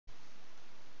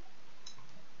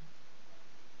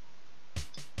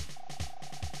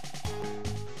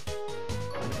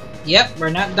Yep, we're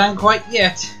not done quite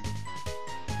yet.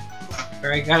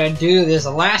 We gotta do this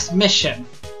last mission.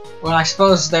 Well, I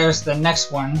suppose there's the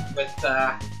next one with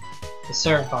the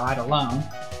Servbot alone.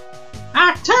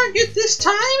 Our target this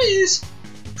time is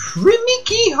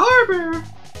Primiki Harbor.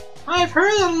 I've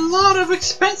heard a lot of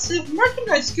expensive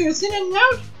merchandise goes in and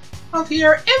out of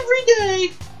here every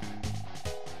day.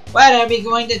 What are we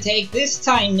going to take this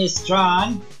time, Miss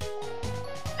Tron?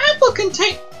 Apple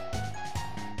contain.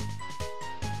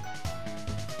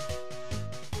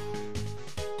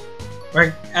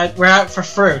 We're out for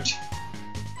fruit.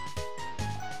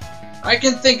 I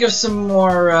can think of some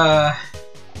more.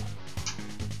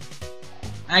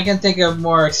 I can think of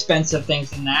more expensive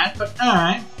things than that, but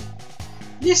alright.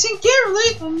 Listen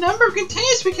carefully, the number of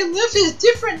containers we can lift is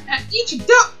different at each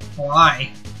dock.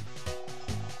 Why?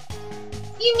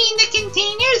 You mean the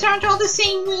containers aren't all the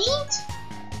same weight?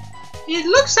 It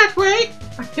looks that way,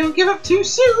 but don't give up too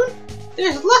soon.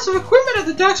 There's lots of equipment at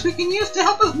the docks we can use to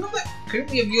help us move it.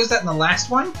 Couldn't we have used that in the last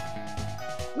one?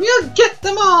 We'll get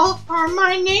them all, or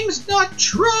my name's not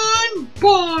Tron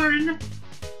Bonne.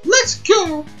 Let's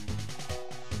go!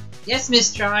 Yes,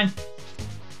 Miss Tron.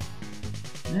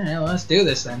 Alright, well, let's do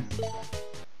this then.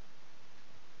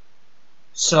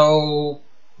 So,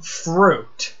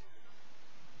 fruit.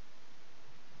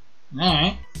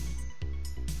 Alright.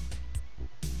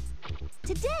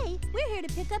 Today, we're here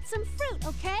to pick up some fruit,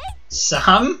 okay?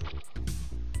 Some?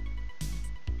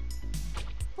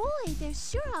 Boy,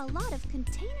 there's sure a lot of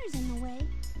containers in the way.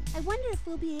 I wonder if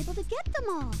we'll be able to get them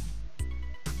all.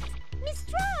 Miss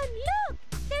Tron, look!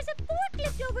 There's a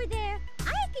forklift over there.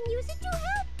 I can use it to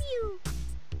help you.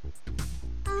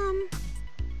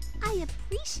 I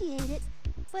appreciate it,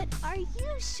 but are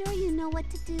you sure you know what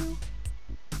to do?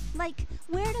 Like,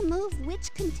 where to move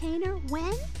which container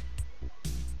when?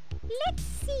 Let's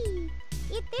see.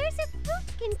 If there's a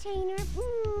fruit container,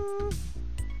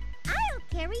 I'll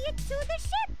carry it to the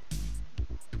ship.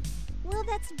 Well,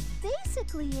 that's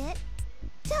basically it.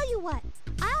 Tell you what,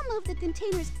 I'll move the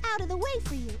containers out of the way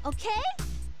for you, okay?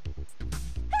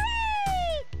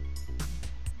 Hooray!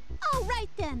 All right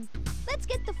then. Let's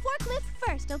get the forklift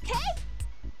first, okay?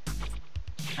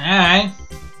 Alright.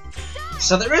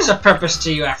 So there is a purpose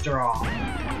to you after all.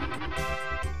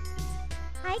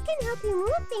 I can help you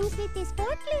move things with this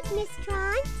forklift, Miss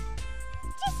Tron.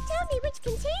 Just tell me which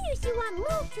containers you want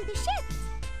moved to the ship.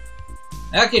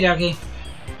 Okie dokie.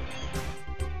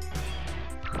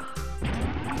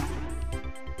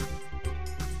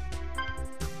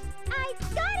 I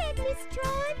got it, Miss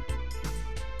Tron.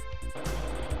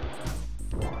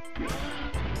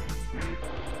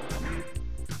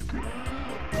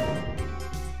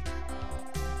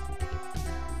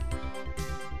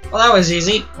 Well, that was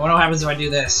easy. What happens if I do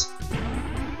this?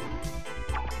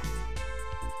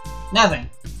 Nothing.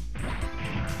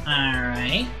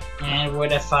 Alright. And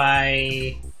what if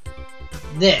I...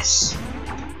 this?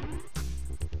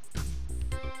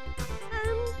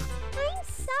 I'm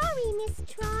sorry, Miss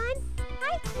Tron.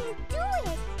 I can't do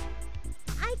it.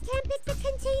 I can't pick the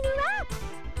container up.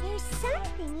 There's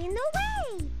something in the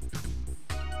way.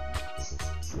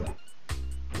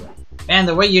 Man,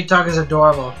 the way you talk is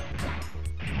adorable.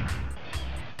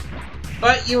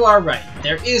 But you are right.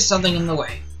 There is something in the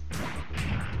way.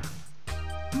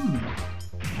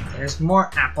 There's more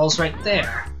apples right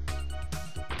there.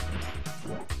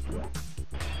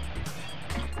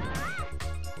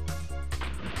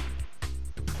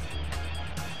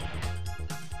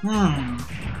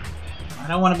 I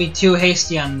don't want to be too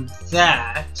hasty on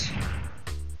that.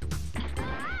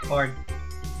 Or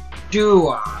do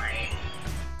I?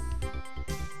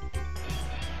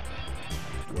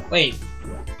 Wait.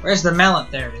 Where's the melon?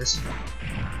 There it is.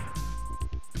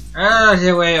 Oh,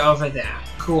 the way over there.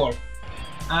 Cool.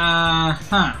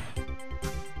 Uh-huh.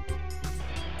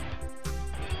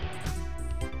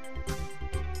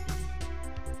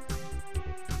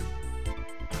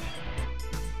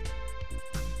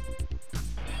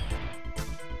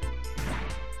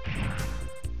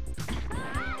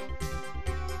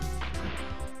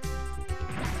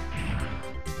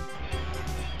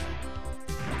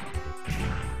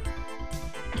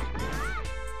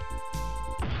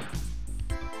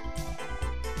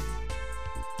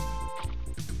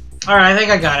 Alright, I think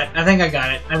I got it. I think I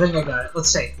got it. I think I got it. Let's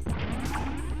see.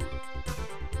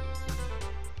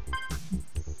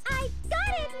 I got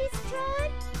it, Miss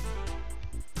Tron.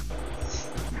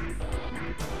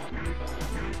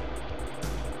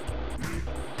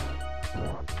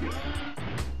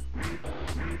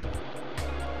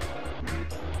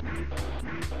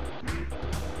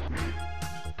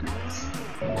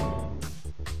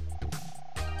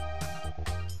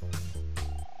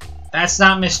 That's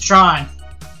not Miss Tron.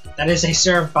 That is a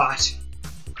serve bot.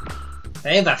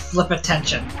 They have that flip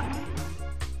attention.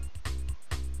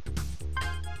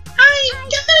 I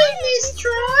got it, Miss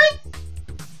Tron!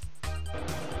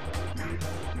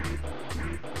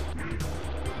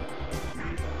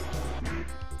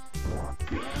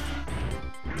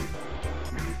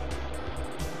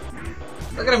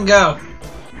 Look at him go.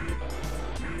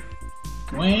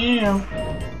 Wow.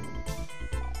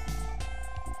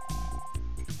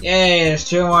 Yay, there's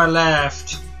 2 more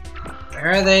left.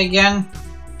 Where are they again?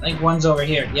 I think one's over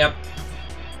here. Yep.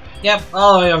 Yep,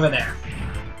 all the way over there.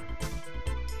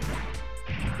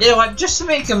 You know what? Just to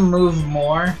make him move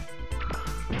more.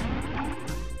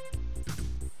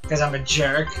 Because I'm a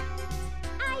jerk.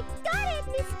 I got it,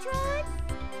 Miss Tron.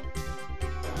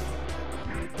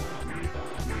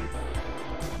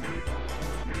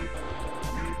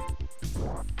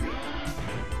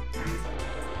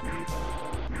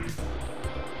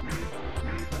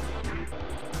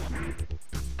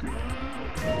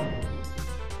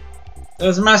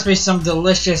 Those must be some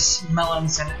delicious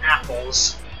melons and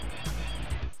apples.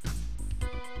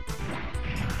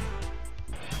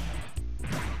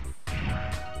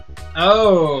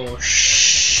 Oh,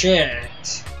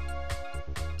 shit.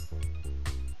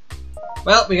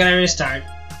 Well, we gotta restart.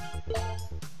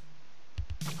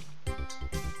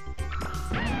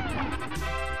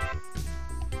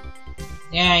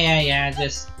 Yeah,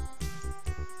 just...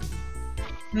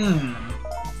 How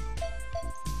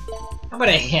about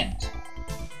a hint?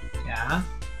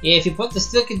 Yeah, if you put the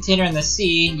steel container in the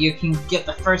sea, you can get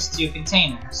the first 2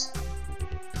 containers.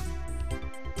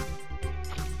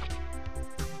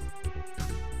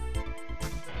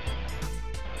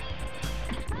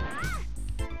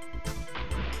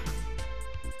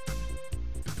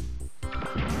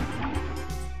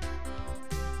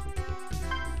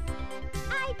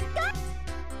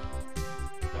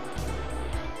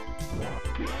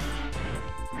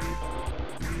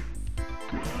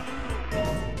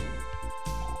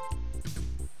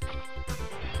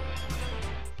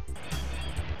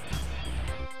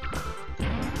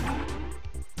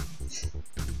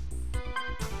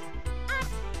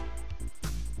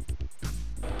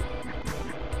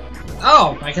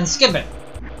 Oh, I can skip it.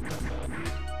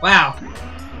 Wow.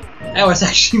 That was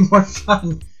actually more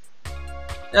fun.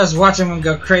 I was watching him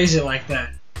go crazy like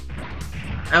that.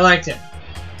 I liked it.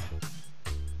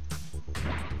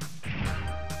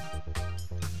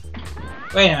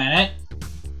 Wait a minute.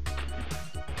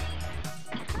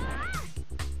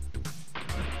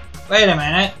 Wait a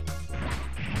minute.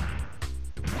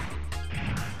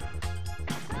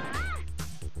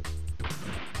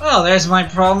 Oh, there's my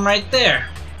problem right there.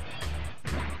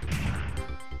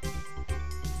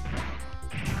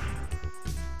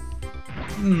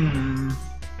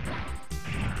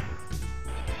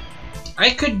 I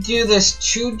could do this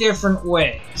 2 different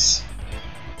ways.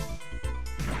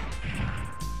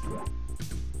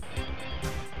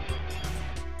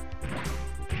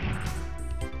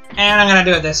 And I'm gonna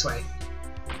do it this way.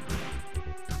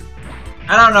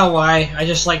 I don't know why, I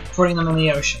just like putting them in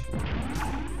the ocean.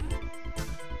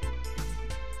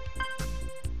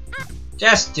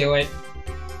 Just do it.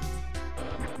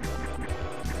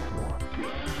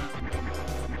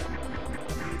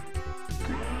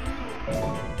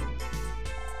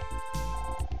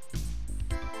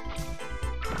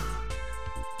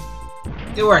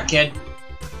 Good work, kid.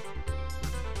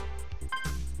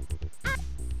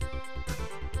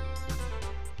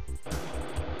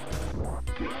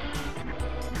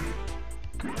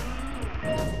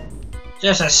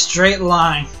 Just a straight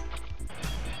line.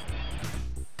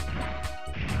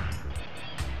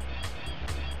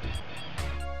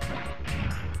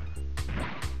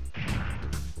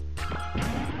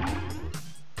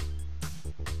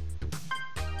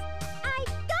 I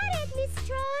got it, Miss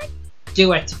Tron.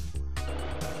 Do it.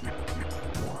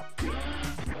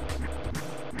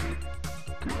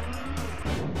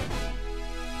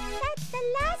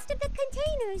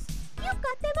 You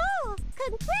got them all!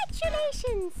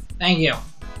 Congratulations! Thank you.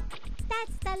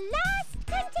 That's the last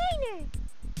container!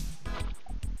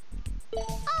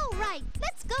 Alright,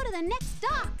 let's go to the next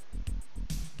dock!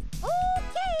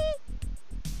 Okay!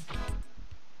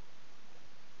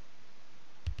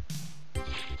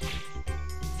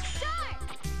 Start!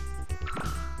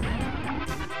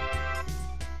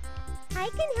 I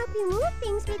can help you move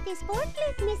things with this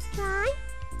forklift, Miss Tron.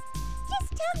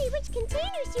 Just tell me which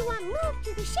containers you want moved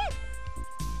to the ship.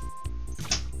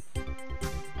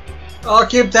 I'll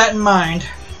keep that in mind.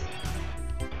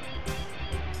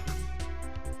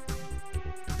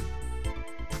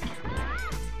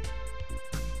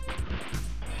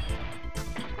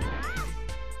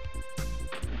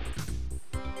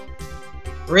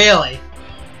 Really?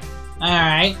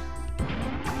 Alright.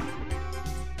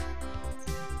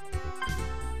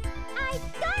 I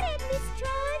got it, Miss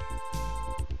Tron.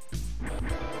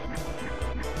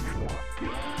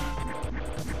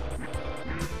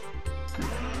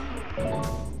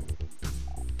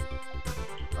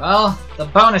 Well, the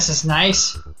bonus is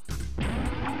nice.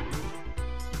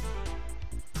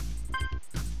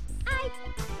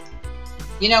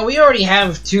 You know, we already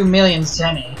have 2 million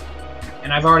Zenny,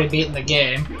 and I've already beaten the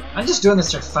game. I'm just doing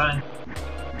this for fun.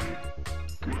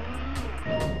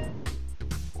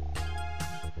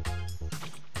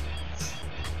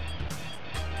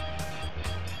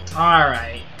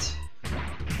 Alright.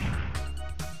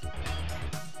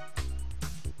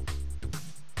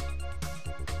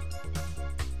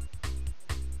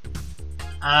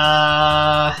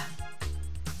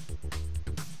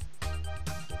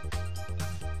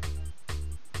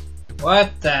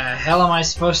 What the hell am I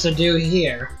supposed to do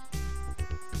here?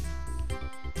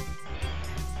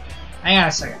 Hang on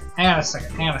a second, hang on a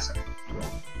second, hang on a second.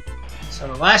 So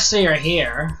the last three are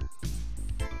here.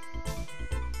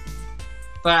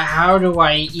 But how do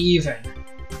I even?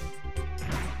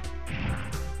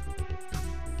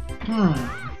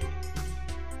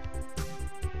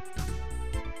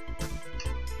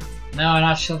 No, I'm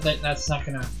not sure that that's not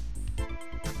gonna...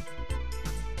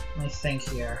 Let me think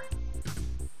here.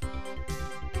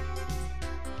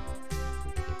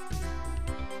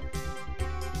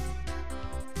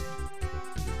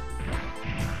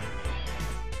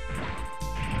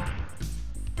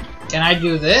 Can I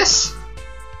do this?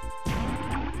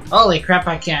 Holy crap,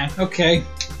 I can. Okay.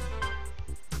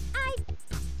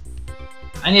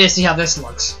 I need to see how this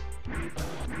looks.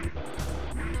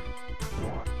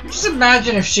 Just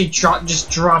imagine if she just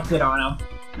dropped it on him.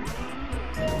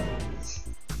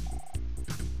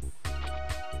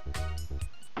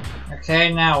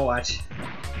 Okay, now what?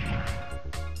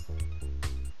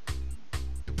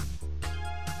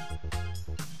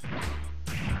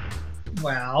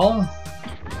 Well...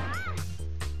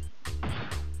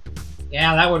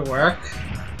 yeah, that would work.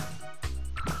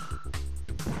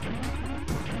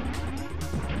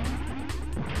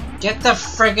 Get the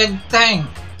friggin' thing!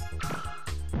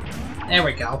 There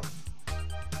we go.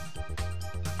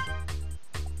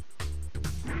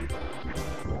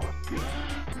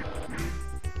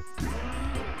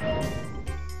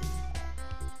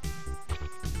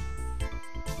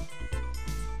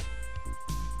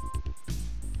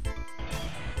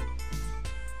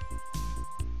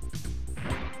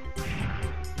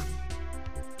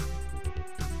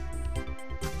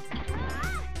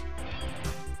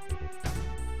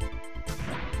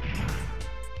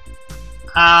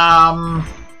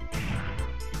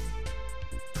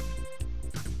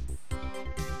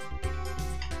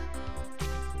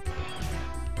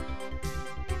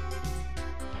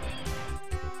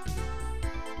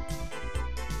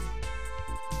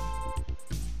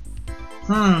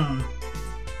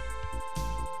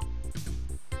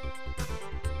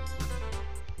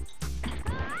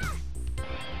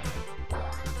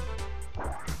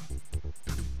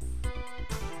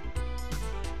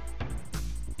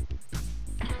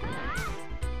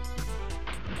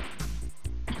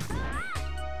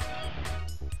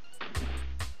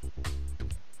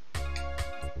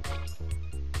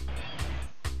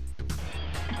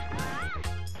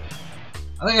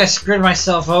 I think I screwed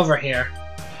myself over here.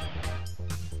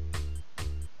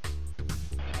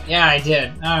 Yeah, I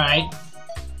did. Alright.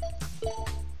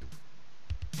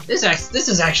 This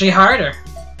is actually harder.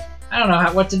 I don't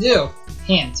know what to do.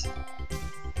 Hint.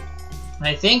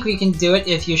 I think we can do it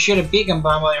if you shoot a beacon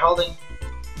bomb while you're holding...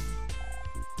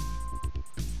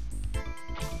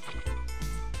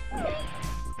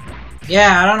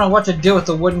 Yeah, I don't know what to do with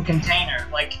the wooden container,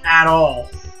 like, at all.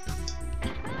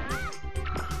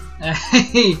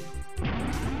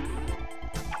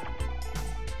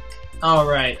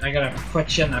 Alright, I gotta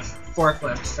put you in the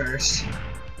forklift first.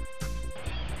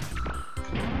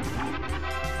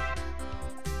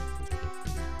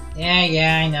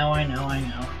 Yeah, I know.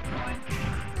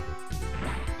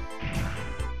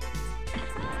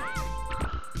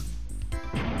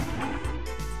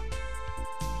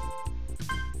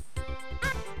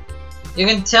 You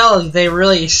can tell they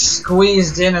really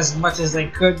squeezed in as much as they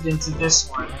could into this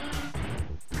one.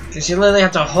 Because you literally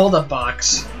have to hold a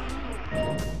box.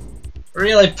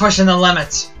 Really pushing the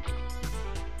limits.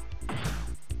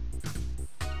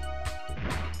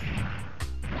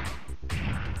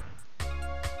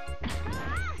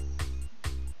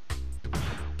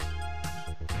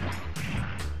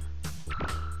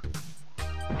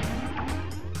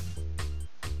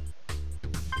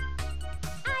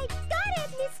 I got it,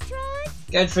 Miss Tron.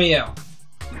 Good for you.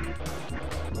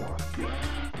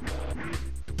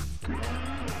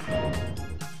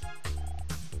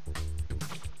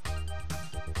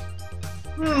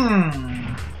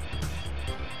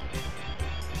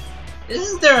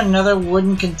 Isn't there another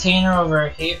wooden container over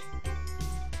here?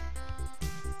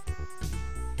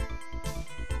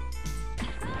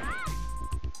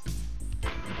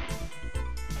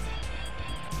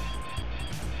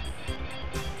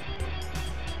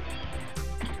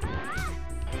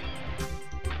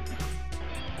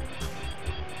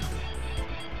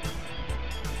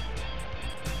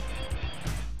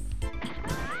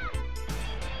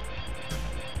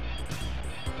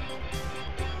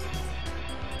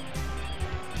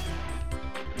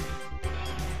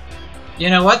 You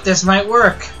know what? This might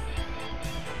work.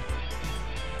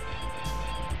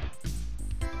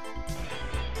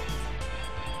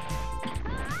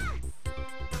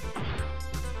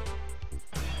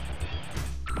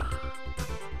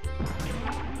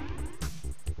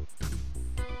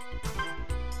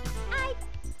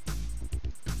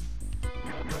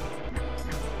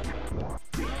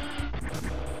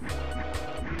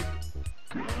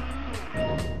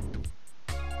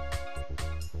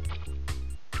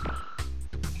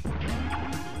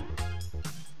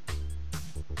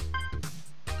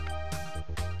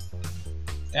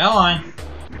 Go on.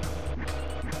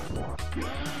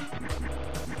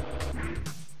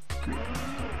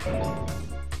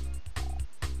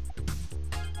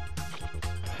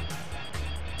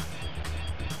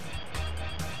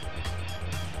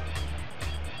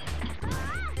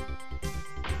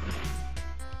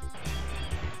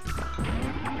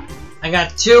 I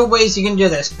got 2 ways you can do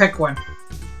this. Pick one.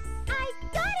 I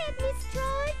got it, Miss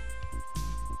Tron.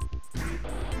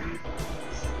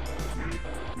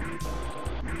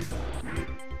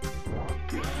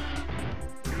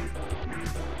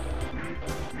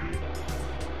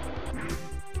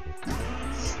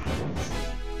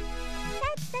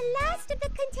 That's the last of the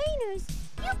containers.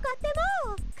 You got them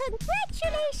all.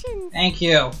 Congratulations. Thank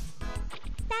you.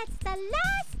 That's the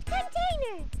last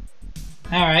container.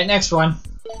 Alright, next one.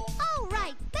 All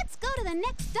right, let's go to the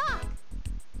next dock.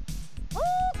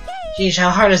 Okay. Geez, how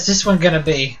hard is this one gonna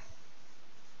be?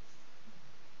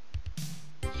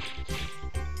 Start.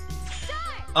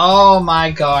 Oh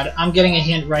my god, I'm getting a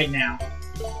hint right now.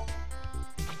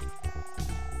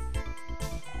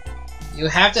 You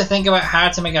have to think about how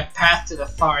to make a path to the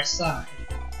far side.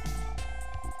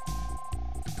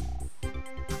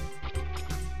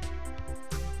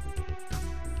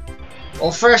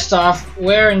 Well, first off,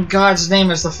 where in God's name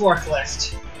is the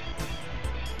forklift?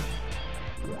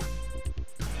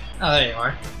 Oh, there you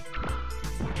are.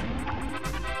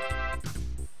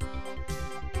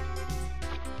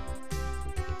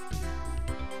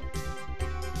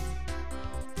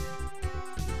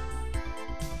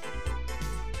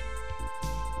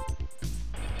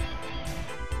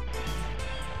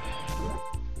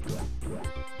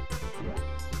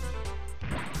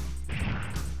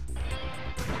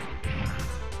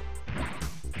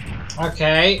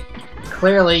 Okay,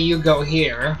 clearly you go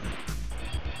here.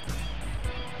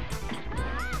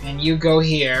 And you go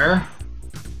here.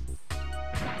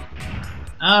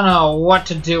 I don't know what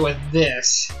to do with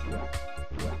this.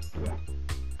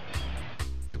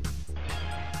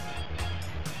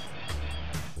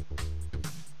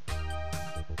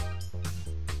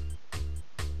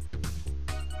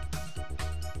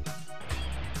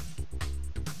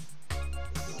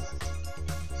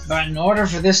 But in order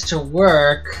for this to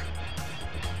work,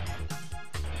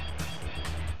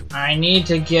 I need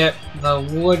to get the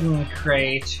wooden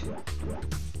crate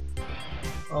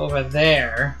over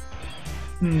there.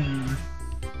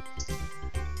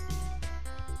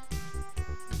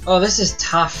 Oh, this is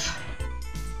tough.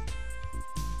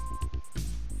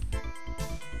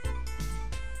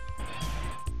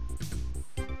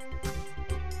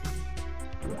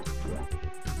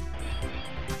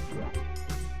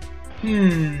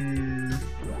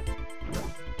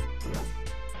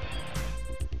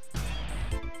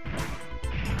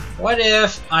 What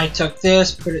if I took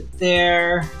this, put it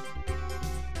there,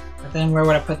 but then where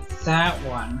would I put that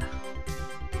one?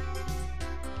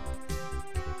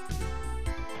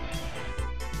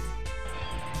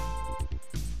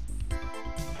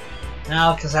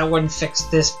 No, because that wouldn't fix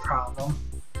this problem.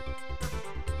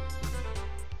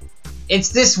 It's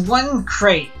this one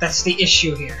crate that's the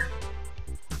issue here.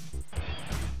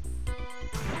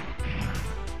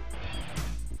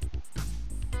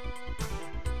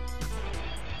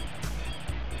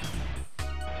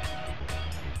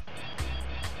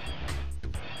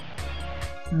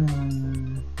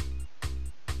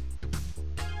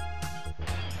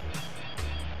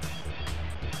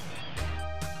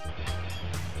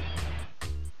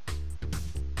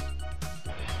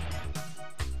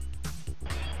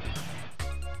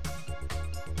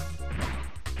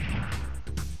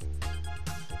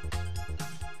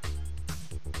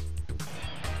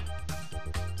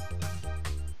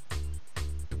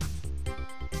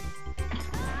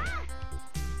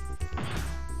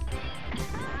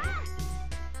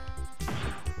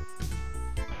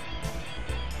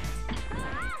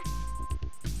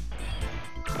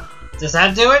 Does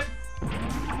that do it?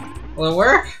 Will it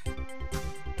work?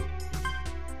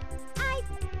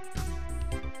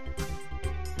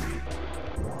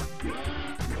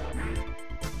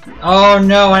 Oh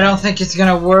no, I don't think it's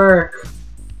gonna work.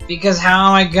 Because how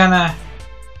am I gonna...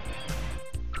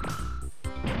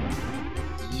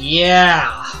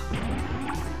 Yeah.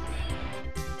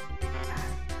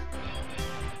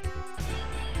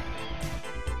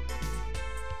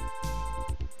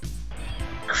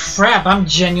 Crap, I'm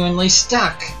genuinely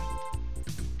stuck.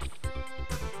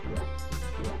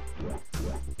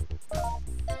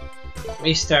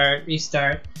 Restart,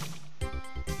 restart.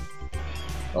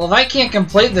 Well, if I can't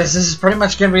complete this, this is pretty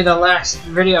much going to be the last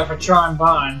video for TRON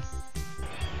BONNE.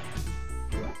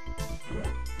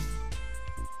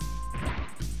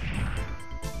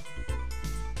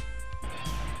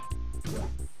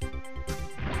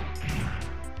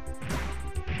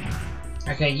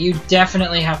 Okay, you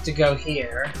definitely have to go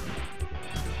here.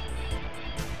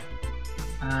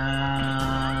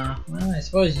 Well, I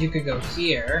suppose you could go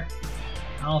here.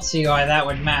 I don't see why that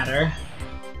would matter.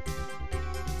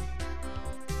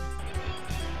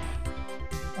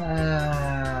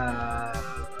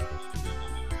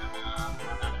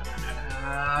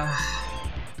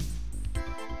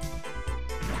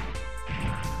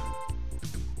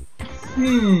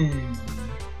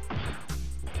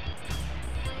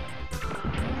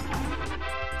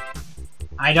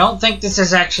 I don't think this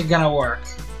is actually gonna work.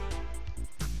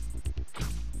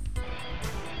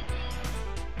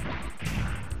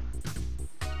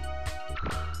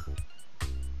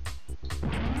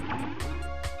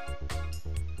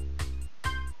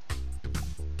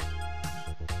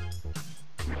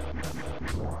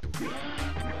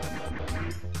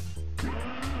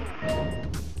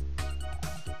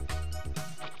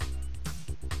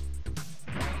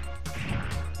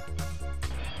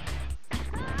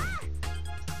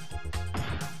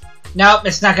 Nope,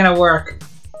 it's not gonna work.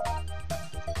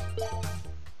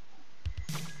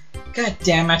 God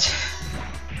damn it.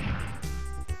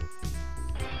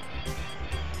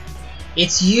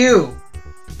 It's you!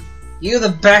 You, the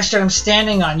bastard I'm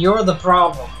standing on, you're the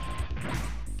problem.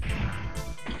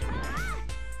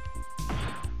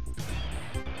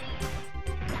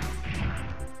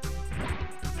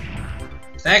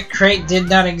 If that crate did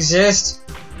not exist,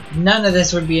 none of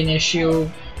this would be an issue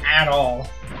at all.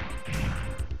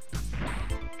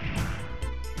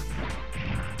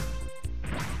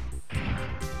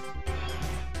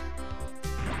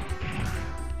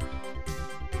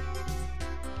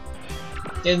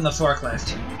 Get in the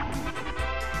forklift.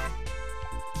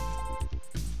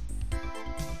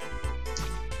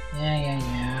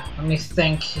 Yeah. Let me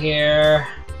think here.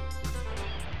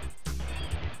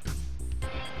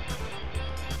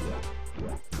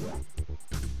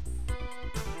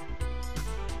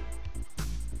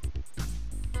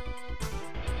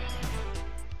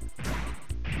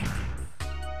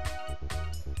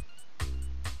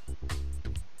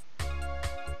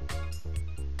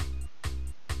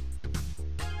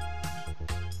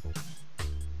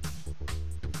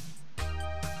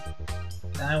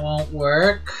 That won't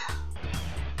work.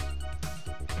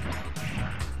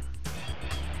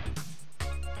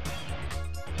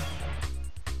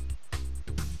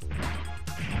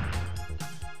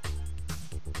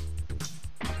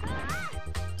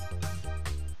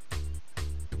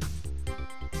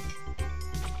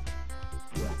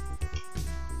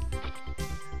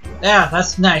 Yeah,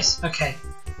 that's nice. Okay.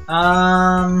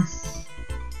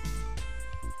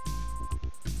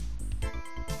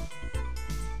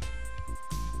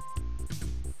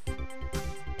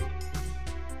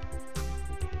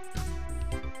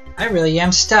 I really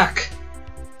am stuck.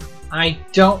 I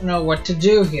don't know what to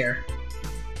do here.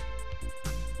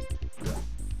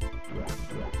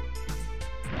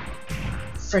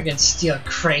 Friggin' steel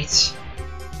crates.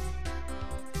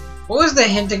 What was the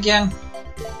hint again?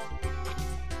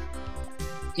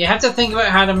 You have to think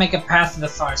about how to make a path to the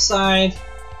far side.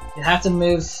 You have to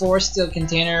move 4 steel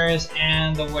containers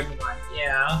and the wooden one.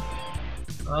 Yeah.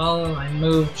 Well, I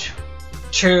moved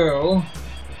 2.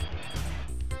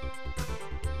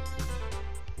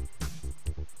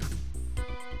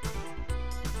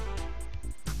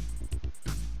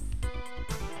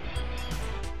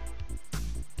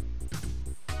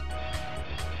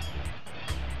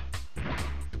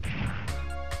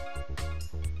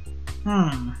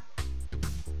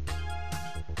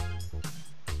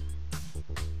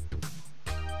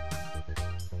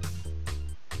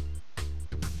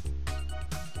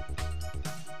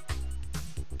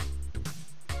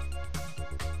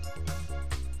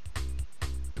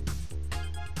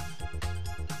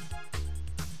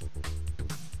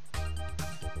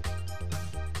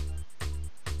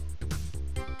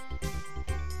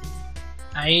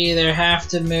 I either have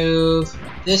to move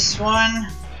this one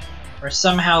or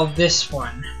somehow this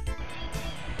one.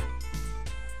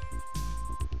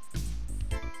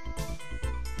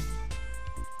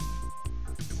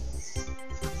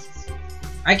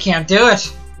 I can't do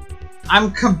it!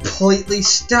 I'm completely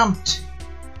stumped!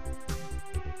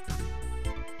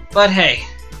 But hey,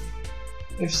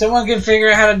 if someone can figure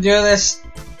out how to do this,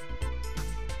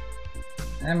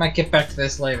 I might get back to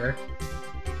this later.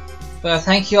 But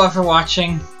thank you all for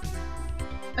watching,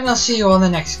 and I'll see you all in the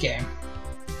next game.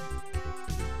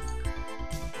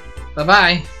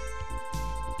 Bye-bye!